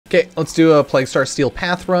Okay, let's do a Plague Star Steel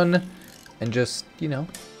Path run and just, you know,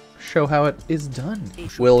 show how it is done.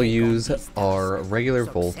 We'll use our regular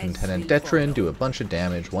Volt and Tenet Detron, do a bunch of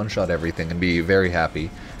damage, one-shot everything, and be very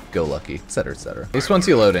happy, go lucky, etc, etc. At least once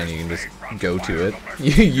you load in, you can just go to it.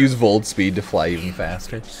 You use Volt speed to fly even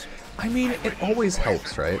faster. I mean, it always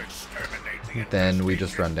helps, right? Then we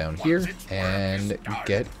just run down here and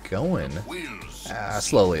get going.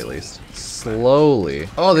 Slowly at least. Slowly.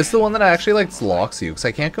 Oh, this is the one that actually like locks you, because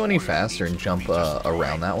I can't go any faster and jump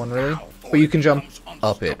around that one really. But you can jump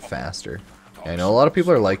up it faster. I know a lot of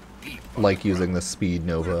people are like using the Speed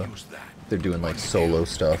Nova. They're doing like solo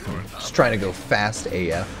stuff and just trying to go fast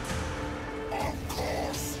AF.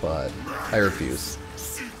 But I refuse.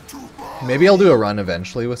 Maybe I'll do a run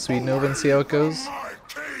eventually with Speed Nova and see how it goes.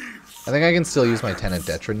 I think I can still use my Tenet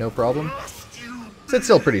Detron, no problem. It's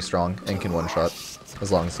still pretty strong and can one-shot,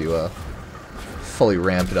 as long as you fully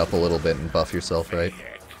ramp it up a little bit and buff yourself, right?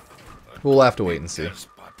 We'll have to wait and see.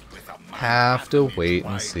 Have to wait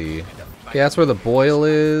and see. Yeah, that's where the boil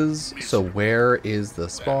is. So where is the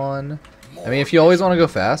spawn? I mean, if you always want to go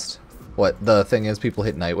fast, what the thing is, people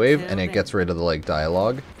hit Nightwave and it gets rid of the like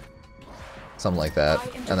dialogue, something like that,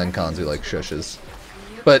 and then Kanzu like shushes.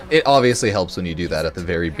 But it obviously helps when you do that at the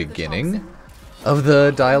very beginning of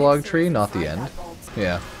the dialogue tree, not the end.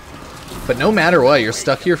 Yeah. But no matter what, you're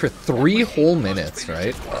stuck here for 3 whole minutes,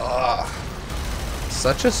 right? Ugh.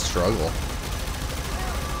 Such a struggle.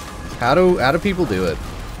 How do people do it?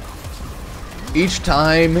 Each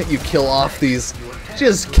time you kill off these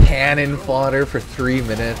just cannon fodder for 3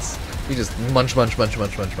 minutes, you just munch, munch, munch,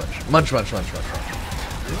 munch, munch, munch, munch, munch, munch, munch, munch,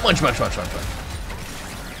 munch, munch, munch, munch.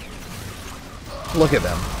 Look at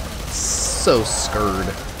them. So scurred.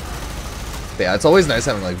 But yeah, it's always nice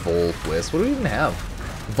having like Volt, Wisp. What do we even have?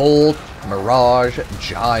 Volt, Mirage,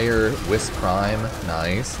 Gyre, Wisp Prime.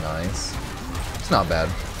 Nice, nice. It's not bad.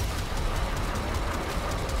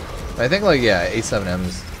 I think like, yeah,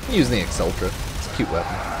 A7M's using the Exceltra. It's a cute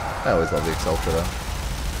weapon. I always love the Exceltra though.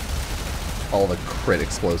 All the crit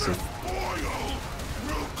explosive.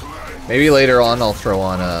 Maybe later on I'll throw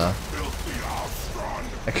on I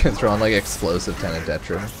can throw on like explosive Tenet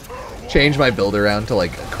Detron. Change my build around to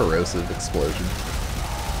like a corrosive explosion.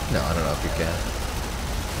 No, I don't know if you can.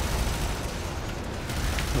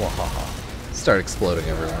 Wahaha. Start exploding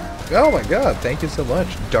everyone. Oh my god, thank you so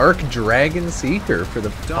much. Dark Dragon Seeker for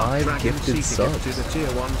the 5 gifted subs.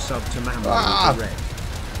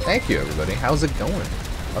 Thank you everybody. How's it going?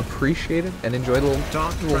 Appreciate it and enjoy the little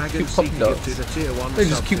cute puppy dogs. They're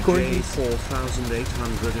just cute corgis.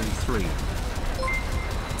 4,803.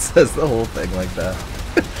 Says the whole thing like that.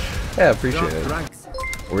 Yeah, appreciate it.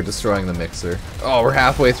 We're destroying the mixer. Oh, we're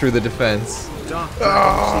halfway through the defense.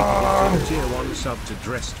 Oh. Tier 1 sub to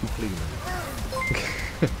Dressed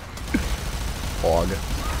Fog.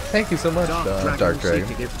 Thank you so much, Dark Dragon.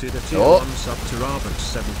 Oh. Sub to Robert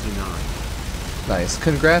 79. Nice.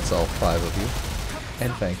 Congrats, all 5 of you.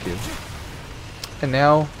 And thank you. And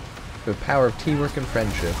now, the power of teamwork and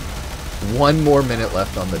friendship. 1 more minute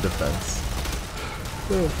left on the defense.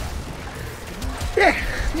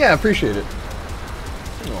 Yeah, appreciate it.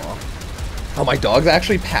 Aww. Oh, my dog's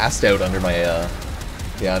actually passed out under my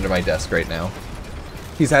under my desk right now.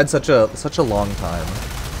 He's had such a long time.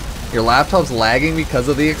 Your laptop's lagging because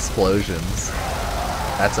of the explosions.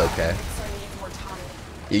 That's okay.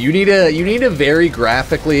 You need a very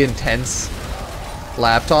graphically intense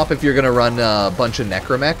laptop if you're gonna run a bunch of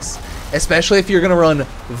Necromechs, especially if you're gonna run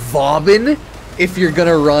Vauban. If you're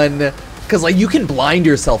gonna run, because like you can blind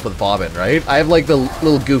yourself with Vauban, right? I have like the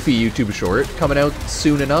little goofy YouTube short coming out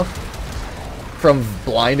soon enough from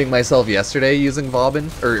blinding myself yesterday using Vauban,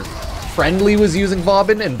 or Friendly was using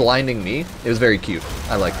Vauban and blinding me. It was very cute.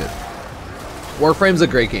 I liked it. Warframe's a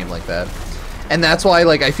great game like that, and that's why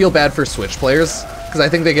like I feel bad for Switch players, because I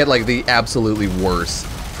think they get like the absolutely worst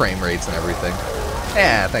frame rates and everything.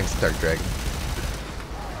 Yeah, thanks Dark Dragon.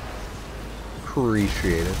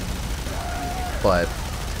 Appreciate it. But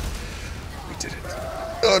we did it.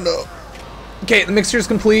 Oh no. Okay, the mixture's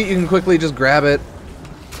complete. You can quickly just grab it.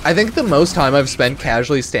 I think the most time I've spent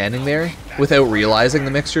casually standing there without realizing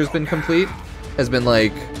the mixture's been complete has been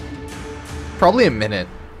like probably a minute.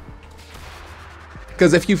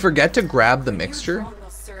 Because if you forget to grab the mixture,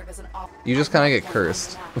 you just kind of get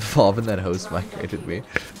cursed. Vauban, that host migrated me.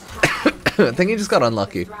 I think he just got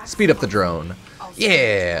unlucky. Speed up the drone.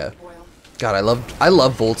 Yeah. God, I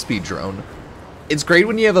love Volt Speed Drone. It's great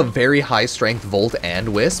when you have a very high strength Volt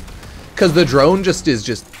and Wisp, because the drone just is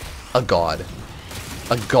just a god.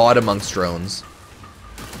 A god amongst drones.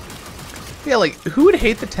 Yeah, like, who would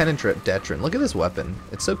hate the Tenet Detron? Look at this weapon.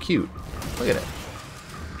 It's so cute. Look at it.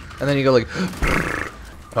 And then you go like,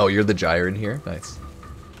 Oh, you're the gyre in here? Nice.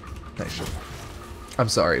 Nice shit. I'm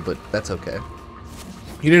sorry, but that's okay.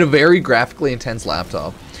 You need a very graphically intense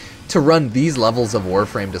laptop to run these levels of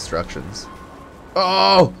Warframe destructions.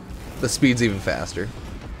 Oh! The speed's even faster.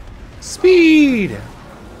 Speed!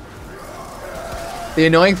 The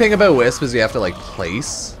annoying thing about Wisp is you have to, like,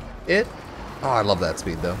 place it. Oh, I love that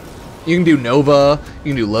speed, though. You can do Nova,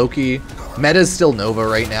 you can do Loki. Meta's still Nova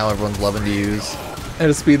right now, everyone's loving to use. And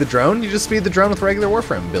to speed the drone, you just speed the drone with regular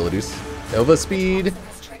Warframe abilities. Nova speed,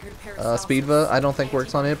 Speedva, I don't think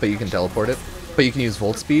works on it, but you can teleport it. But you can use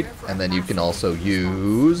Volt Speed, and then you can also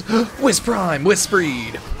use Wisp Prime, Wisp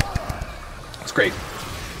Speed. It's great.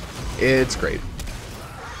 It's great.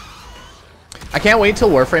 I can't wait till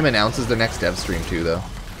Warframe announces their next dev stream too, though.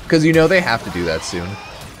 Because you know they have to do that soon.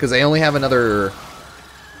 Because they only have another...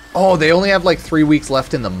 Oh, they only have like 3 weeks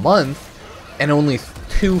left in the month, and only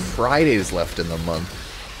 2 Fridays left in the month.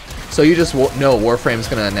 So you just know Warframe's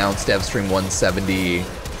going to announce dev stream 170...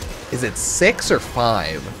 Is it 6 or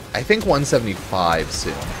 5? I think 175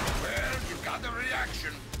 soon.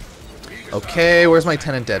 Okay, where's my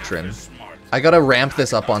Tenet Detron? I gotta ramp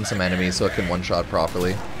this up on some enemies so it can one-shot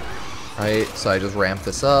properly. Right, so I just ramp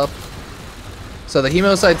this up. So the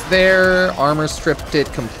Hemocyte's there, armor stripped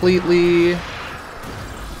it completely.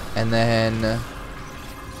 And then...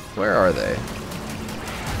 Where are they?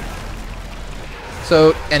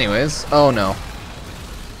 So, anyways, oh no.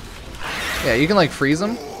 Yeah, you can like freeze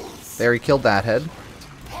them. There, he killed that head.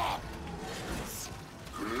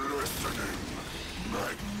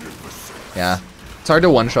 Yeah, it's hard to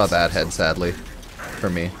one-shot that head, sadly, for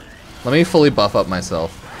me. Let me fully buff up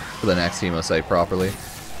myself for the next Hemocyte properly.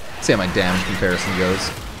 See how my damage comparison goes.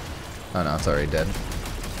 Oh no, it's already dead.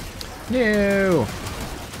 No!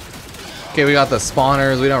 Okay, we got the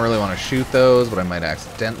spawners. We don't really want to shoot those, but I might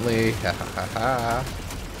accidentally. Ha ha ha ha.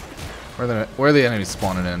 Where are the enemies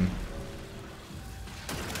spawning in?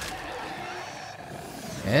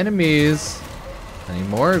 Enemies! I need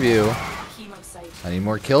more of you. I need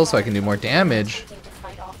more kills so I can do more damage.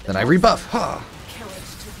 Then I rebuff. Huh.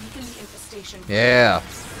 Yeah.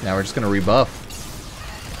 Now we're just gonna rebuff.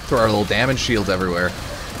 Throw our little damage shields everywhere.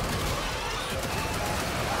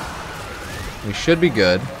 We should be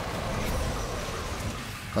good.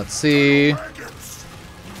 Let's see.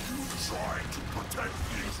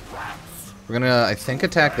 We're gonna, I think,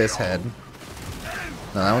 attack this head.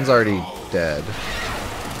 No, that one's already dead.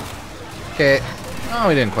 Okay. Oh,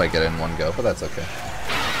 we didn't quite get it in one go, but that's okay.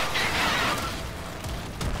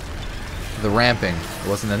 The ramping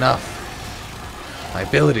wasn't enough. My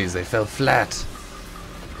abilities, they fell flat.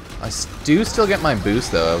 I do still get my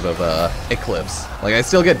boost, though, out of Eclipse. Like, I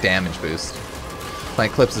still get damage boost. My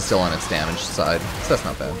Eclipse is still on its damage side, so that's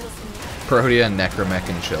not bad. Protea, Necromech,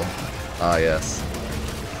 and Chill. Ah, yes.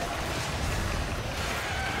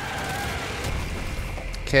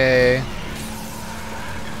 Okay.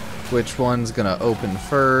 Which one's gonna open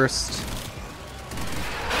first?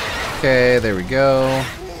 Okay, there we go.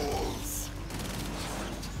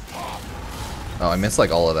 Oh, I missed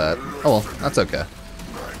like all of that. Oh well, that's okay.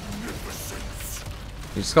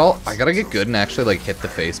 You just call. I gotta get good and actually like hit the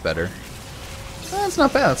face better. That's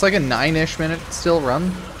not bad. It's like a 9-ish minute still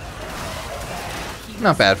run.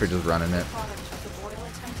 Not bad for just running it.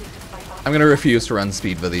 I'm gonna refuse to run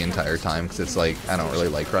Speedva the entire time because it's like I don't really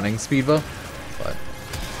like running Speedva, but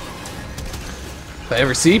if I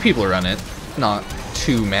ever see people run it, not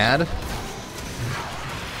too mad.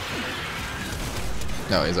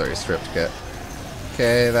 No, he's already stripped.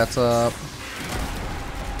 Okay, that's up.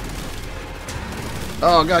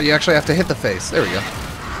 Oh god, you actually have to hit the face. There we go.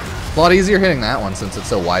 A lot easier hitting that one since it's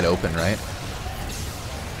so wide open, right?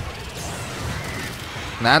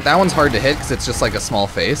 And that one's hard to hit because it's just like a small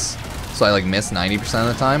face. So I like miss 90%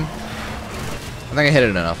 of the time. I think I hit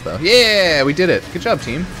it enough though. Yeah, we did it. Good job,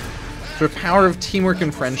 team. The power of teamwork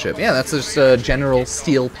and friendship. Yeah, that's just a general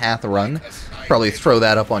Steel Path run. Probably throw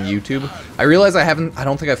that up on YouTube. I realize I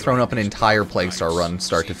don't think I've thrown up an entire Plague Star run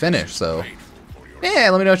start to finish, so yeah,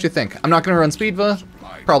 let me know what you think. I'm not gonna run Speedva.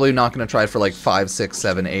 Probably not gonna try for like 5, 6,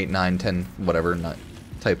 7, 8, 9, 10, whatever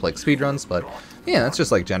type like speedruns, but yeah, that's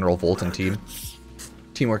just like general Volt and team.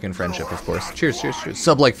 Teamwork and friendship, of course. Cheers, cheers, cheers.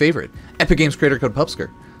 Sub like favorite. Epic Games creator code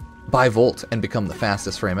Pupsker. Buy Volt and become the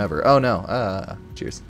fastest frame ever. Oh no. Cheers.